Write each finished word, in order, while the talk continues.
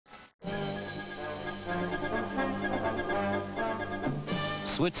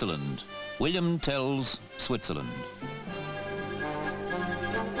Switzerland. William Tell's Switzerland.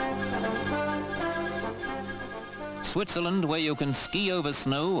 Switzerland, where you can ski over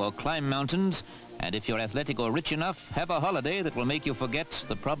snow or climb mountains, and if you're athletic or rich enough, have a holiday that will make you forget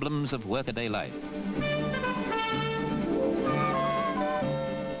the problems of workaday life.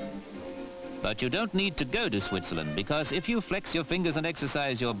 But you don't need to go to Switzerland, because if you flex your fingers and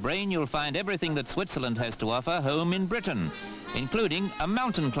exercise your brain, you'll find everything that Switzerland has to offer home in Britain, including a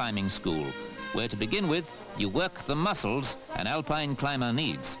mountain climbing school, where to begin with, you work the muscles an alpine climber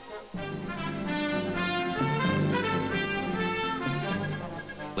needs.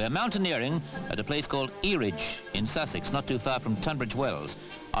 We're mountaineering at a place called Eridge in Sussex, not too far from Tunbridge Wells,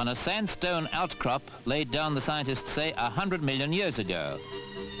 on a sandstone outcrop laid down, the scientists say, 100 million years ago.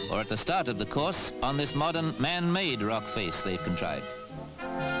 Or at the start of the course, on this modern man-made rock face they've contrived.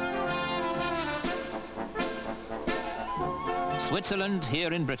 Switzerland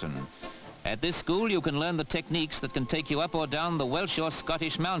here in Britain. At this school you can learn the techniques that can take you up or down the Welsh or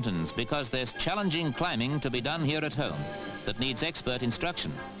Scottish mountains, because there's challenging climbing to be done here at home that needs expert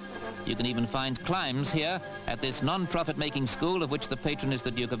instruction. You can even find climbs here at this non-profit making school, of which the patron is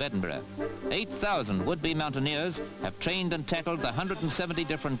the Duke of Edinburgh. 8,000 would-be mountaineers have trained and tackled the 170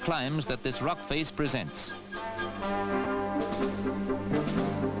 different climbs that this rock face presents.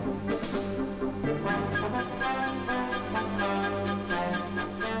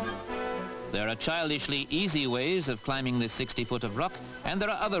 There are childishly easy ways of climbing this 60 foot of rock, and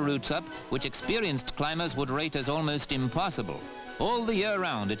there are other routes up which experienced climbers would rate as almost impossible. All the year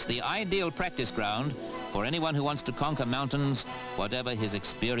round, it's the ideal practice ground for anyone who wants to conquer mountains, whatever his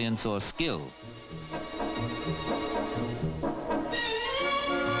experience or skill.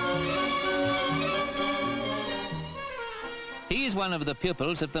 He's one of the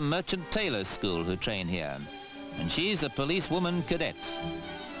pupils of the Merchant Tailors School who train here, and she's a policewoman cadet.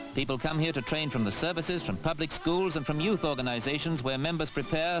 People come here to train from the services, from public schools, and from youth organizations where members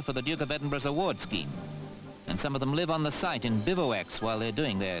prepare for the Duke of Edinburgh's award scheme. And some of them live on the site in bivouacs while they're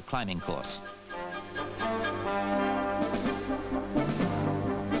doing their climbing course.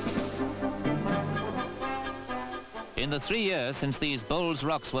 In the 3 years since these Bowls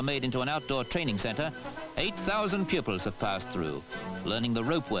Rocks were made into an outdoor training center, 8,000 pupils have passed through, learning the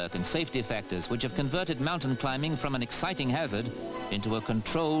rope work and safety factors which have converted mountain climbing from an exciting hazard into a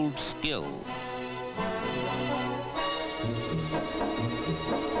controlled skill.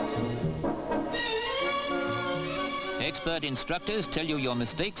 Expert instructors tell you your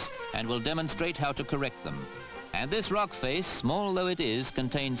mistakes and will demonstrate how to correct them. And this rock face, small though it is,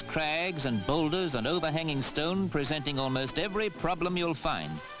 contains crags and boulders and overhanging stone, presenting almost every problem you'll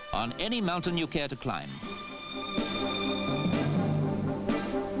find on any mountain you care to climb.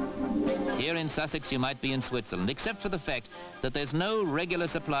 Here in Sussex you might be in Switzerland, except for the fact that there's no regular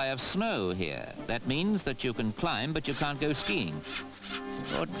supply of snow here. That means that you can climb, but you can't go skiing.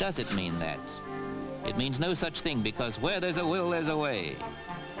 Or does it mean that? It means no such thing, because where there's a will, there's a way.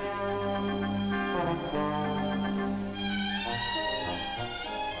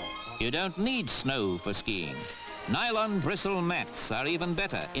 You don't need snow for skiing. Nylon bristle mats are even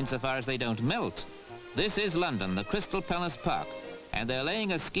better, insofar as they don't melt. This is London, the Crystal Palace Park, and they're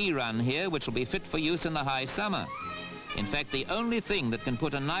laying a ski run here which will be fit for use in the high summer. In fact, the only thing that can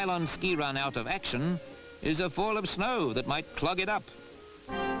put a nylon ski run out of action is a fall of snow that might clog it up.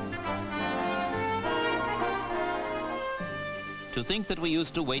 To think that we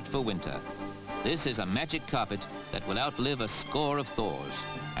used to wait for winter. This is a magic carpet that will outlive a score of thaws.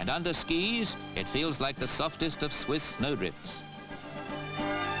 And under skis, it feels like the softest of Swiss snowdrifts.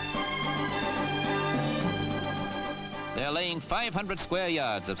 They're laying 500 square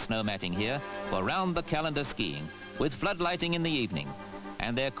yards of snow matting here for round-the-calendar skiing, with floodlighting in the evening.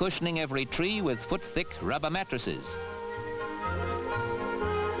 And they're cushioning every tree with foot-thick rubber mattresses.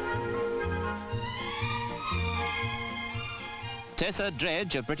 Tessa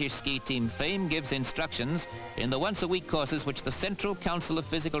Dredge of British ski team fame gives instructions in the once-a-week courses which the Central Council of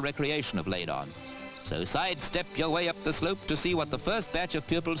Physical Recreation have laid on. So sidestep your way up the slope to see what the first batch of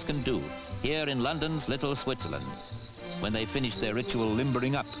pupils can do here in London's little Switzerland, when they finish their ritual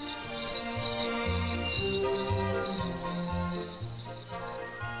limbering up.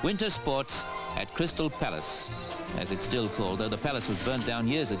 Winter sports at Crystal Palace, as it's still called, though the palace was burnt down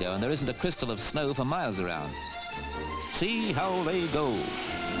years ago and there isn't a crystal of snow for miles around. See how they go.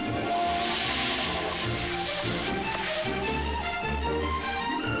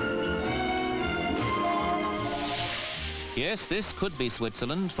 Yes, this could be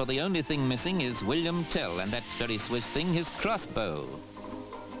Switzerland, for the only thing missing is William Tell, and that very Swiss thing, his crossbow.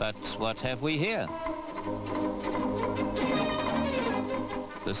 But what have we here?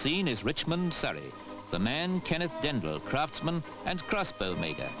 The scene is Richmond, Surrey. The man, Kenneth Dendel, craftsman and crossbow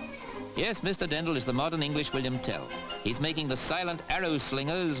maker. Yes, Mr. Dendel is the modern English William Tell. He's making the silent arrow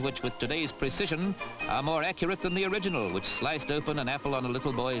slingers, which with today's precision are more accurate than the original, which sliced open an apple on a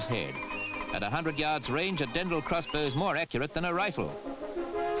little boy's head. At 100 yards range, a Dendel crossbow is more accurate than a rifle.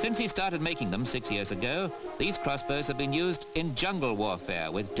 Since he started making them 6 years ago, these crossbows have been used in jungle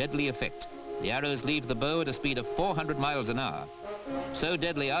warfare with deadly effect. The arrows leave the bow at a speed of 400 miles an hour. So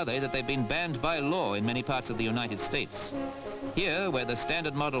deadly are they that they've been banned by law in many parts of the United States. Here, where the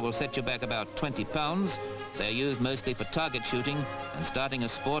standard model will set you back about 20 pounds, they're used mostly for target shooting and starting a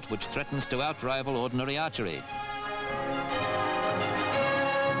sport which threatens to outrival ordinary archery.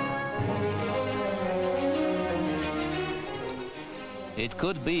 It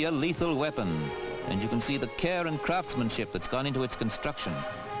could be a lethal weapon, and you can see the care and craftsmanship that's gone into its construction,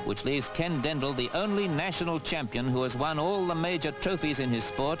 which leaves Ken Dendel the only national champion who has won all the major trophies in his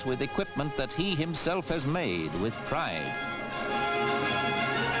sport with equipment that he himself has made with pride.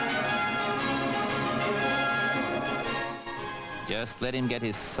 Just let him get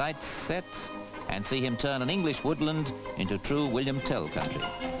his sights set and see him turn an English woodland into true William Tell country.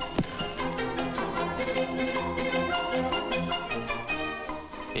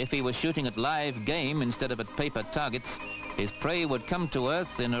 If he was shooting at live game instead of at paper targets, his prey would come to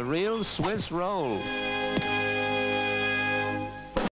earth in a real Swiss roll.